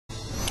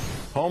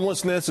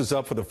Homelessness is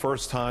up for the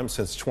first time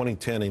since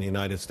 2010 in the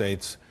United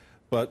States.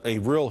 But a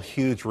real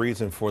huge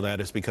reason for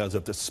that is because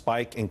of the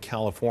spike in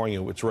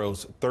California, which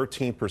rose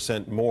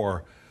 13%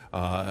 more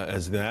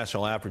as the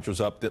national average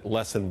was up at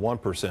less than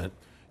 1%.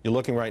 You're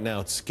looking right now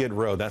at Skid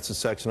Row. That's a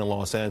section of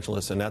Los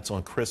Angeles, and that's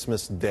on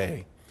Christmas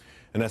Day.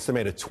 An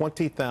estimated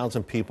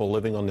 20,000 people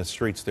living on the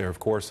streets there. Of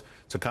course,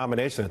 it's a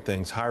combination of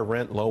things: high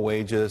rent, low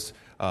wages,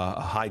 a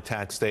high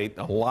tax state,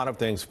 a lot of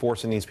things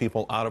forcing these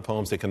people out of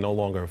homes they can no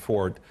longer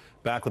afford.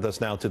 Back with us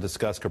now to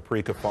discuss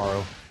Capri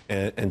Cafaro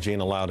and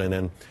Gina Loudon.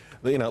 And,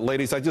 you know,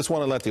 ladies, I just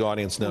want to let the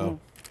audience know,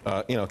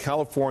 you know,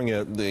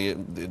 California,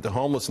 the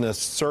homelessness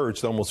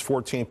surged almost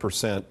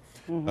 14%.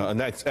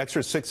 An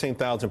extra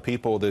 16,000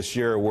 people this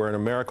year, where in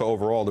America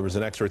overall there was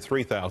an extra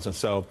 3,000.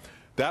 So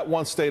that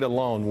one state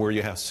alone, where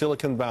you have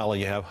Silicon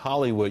Valley, you have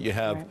Hollywood, you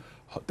have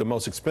the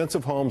most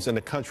expensive homes in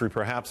the country,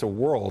 perhaps the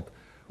world.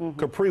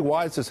 Capri,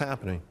 why is this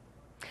happening?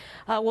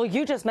 Well,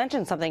 you just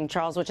mentioned something,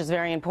 Charles, which is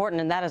very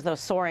important, and that is those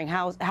soaring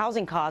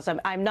housing costs.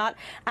 I'm not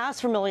as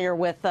familiar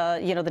with,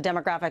 you know, the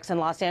demographics in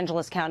Los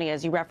Angeles County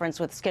as you referenced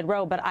with Skid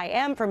Row, but I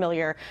am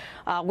familiar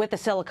with the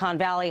Silicon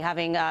Valley,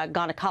 having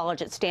gone to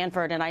college at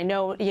Stanford, and I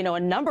know, you know, a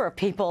number of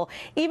people,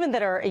 even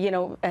that are, you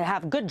know,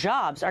 have good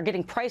jobs, are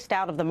getting priced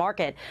out of the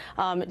market,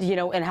 you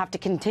know, and have to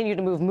continue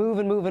to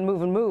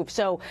move.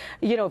 So,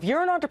 you know, if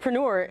you're an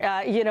entrepreneur,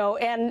 you know,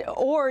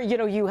 or you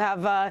know, you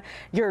have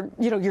you're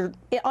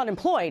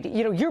unemployed,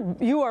 you know,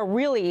 you are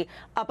really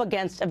up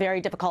against a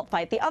very difficult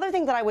fight. The other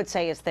thing that I would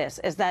say is this,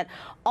 is that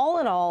all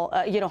in all,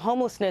 you know,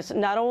 homelessness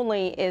not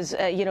only is,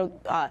 you know,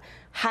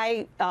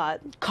 high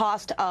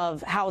cost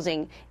of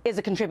housing is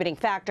a contributing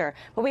factor,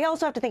 but we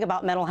also have to think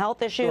about mental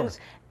health issues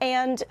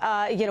and,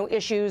 you know,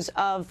 issues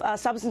of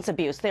substance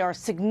abuse. They are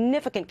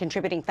significant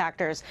contributing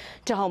factors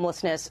to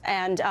homelessness,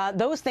 and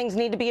those things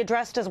need to be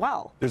addressed as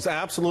well. There's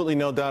absolutely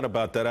no doubt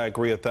about that. I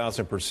agree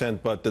 1,000%.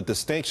 But the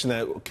distinction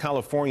that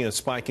California is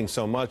spiking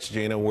so much,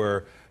 Gina,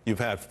 where you've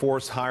had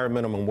forced higher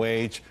minimum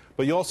wage,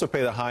 but you also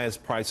pay the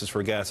highest prices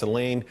for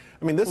gasoline.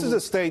 I mean, this is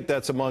a state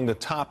that's among the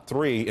top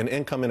 3 in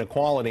income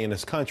inequality in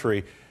this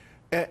country.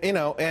 You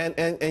know,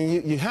 and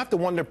you have to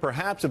wonder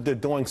perhaps if they're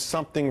doing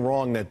something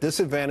wrong that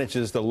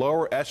disadvantages the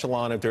lower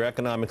echelon of their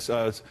economic,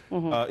 you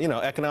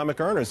know, economic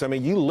earners. I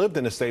mean, you lived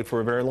in the state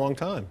for a very long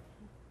time.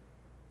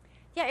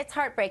 Yeah, it's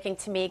heartbreaking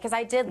to me because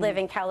I did live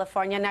in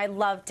California and I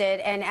loved it.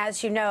 And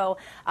as you know,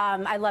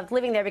 I loved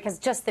living there because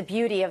just the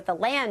beauty of the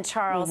land,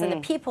 Charles, and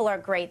the people are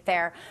great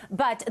there.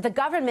 But the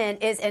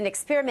government is an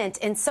experiment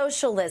in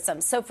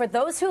socialism. So for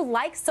those who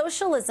like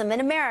socialism in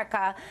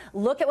America,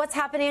 look at what's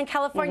happening in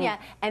California,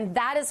 and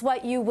that is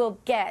what you will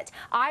get.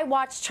 I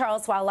watched,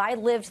 Charles, while I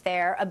lived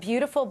there, a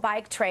beautiful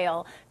bike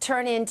trail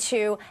turn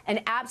into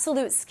an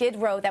absolute skid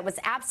row that was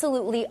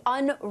absolutely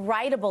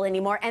unrideable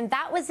anymore. And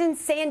that was in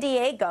San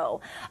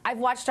Diego.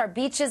 I've watched our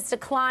beaches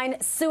decline,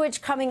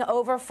 sewage coming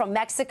over from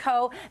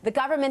Mexico. The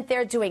government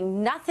there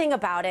doing nothing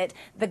about it.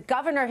 The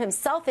governor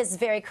himself is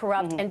very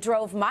corrupt and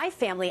drove my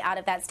family out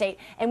of that state,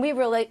 and we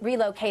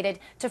relocated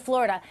to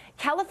Florida.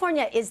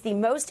 California is the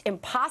most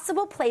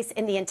impossible place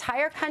in the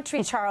entire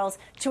country, Charles,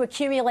 to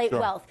accumulate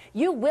wealth.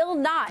 You will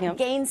not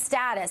gain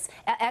status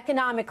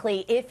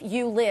economically if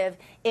you live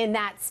in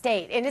that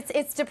state. And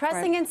it's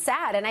depressing and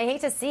sad, and I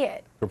hate to see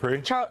it.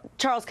 Capri?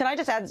 Charles, can I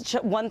just add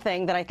one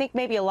thing that I think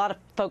maybe a lot of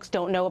folks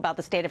don't know about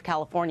the state of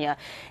California,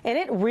 and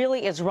it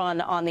really is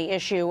run on the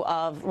issue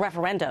of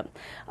referendum.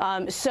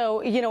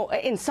 So, you know,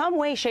 in some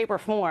way, shape, or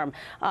form,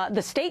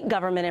 the state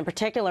government in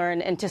particular,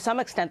 and to some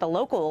extent the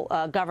local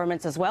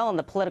governments as well, and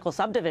the political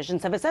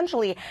subdivisions, have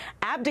essentially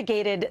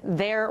abdicated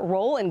their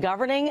role in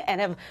governing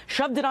and have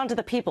shoved it onto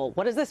the people.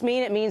 What does this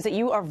mean? It means that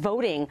you are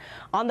voting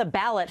on the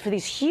ballot for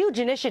these huge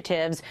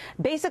initiatives,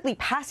 basically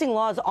passing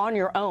laws on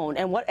your own,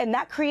 and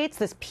that creates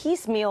this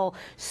piecemeal,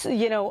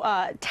 you know,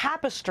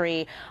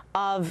 tapestry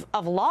of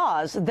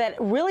laws that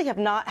really have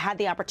not had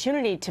the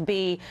opportunity to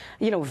be,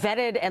 you know,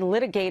 vetted and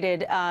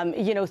litigated,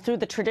 you know, through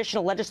the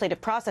traditional legislative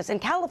process. And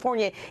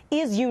California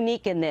is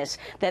unique in this,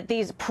 that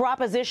these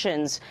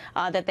propositions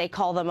that they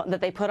call them,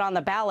 that they put on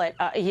the ballot,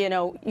 you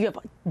know, you have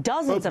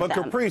dozens of them.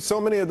 But Capri,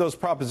 so many of those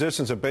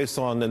propositions are based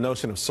on the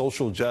notion of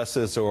social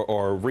justice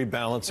or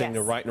rebalancing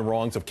the right and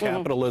wrongs of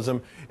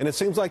capitalism, and it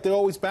seems like they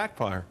always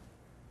backfire.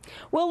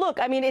 Well, look,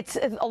 I mean,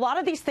 a lot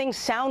of these things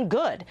sound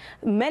good.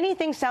 Many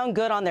things sound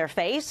good on their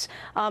face,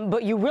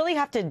 but you really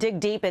have to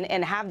dig deep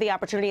and have the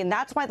opportunity. And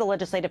that's why the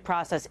legislative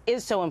process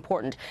is so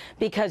important,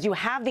 because you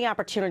have the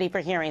opportunity for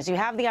hearings. You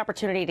have the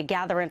opportunity to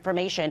gather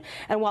information.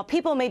 And while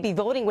people may be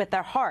voting with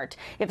their heart,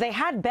 if they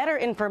had better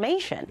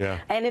information,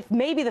 and if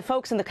maybe the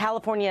folks in the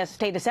California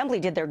State Assembly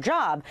did their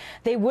job,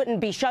 they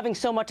wouldn't be shoving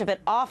so much of it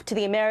off to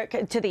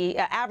the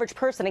average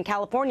person in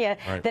California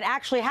that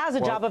actually has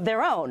a job of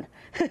their own.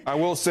 I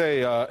will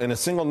say, in a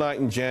single night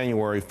in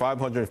January,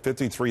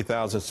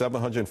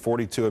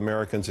 553,742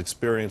 Americans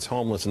experienced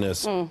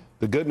homelessness.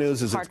 The good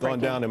news is it's gone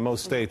down in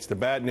most states. The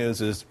bad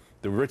news is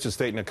the richest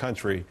state in the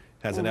country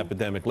has an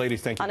epidemic.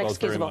 Ladies, thank you both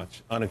very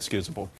much. Unexcusable.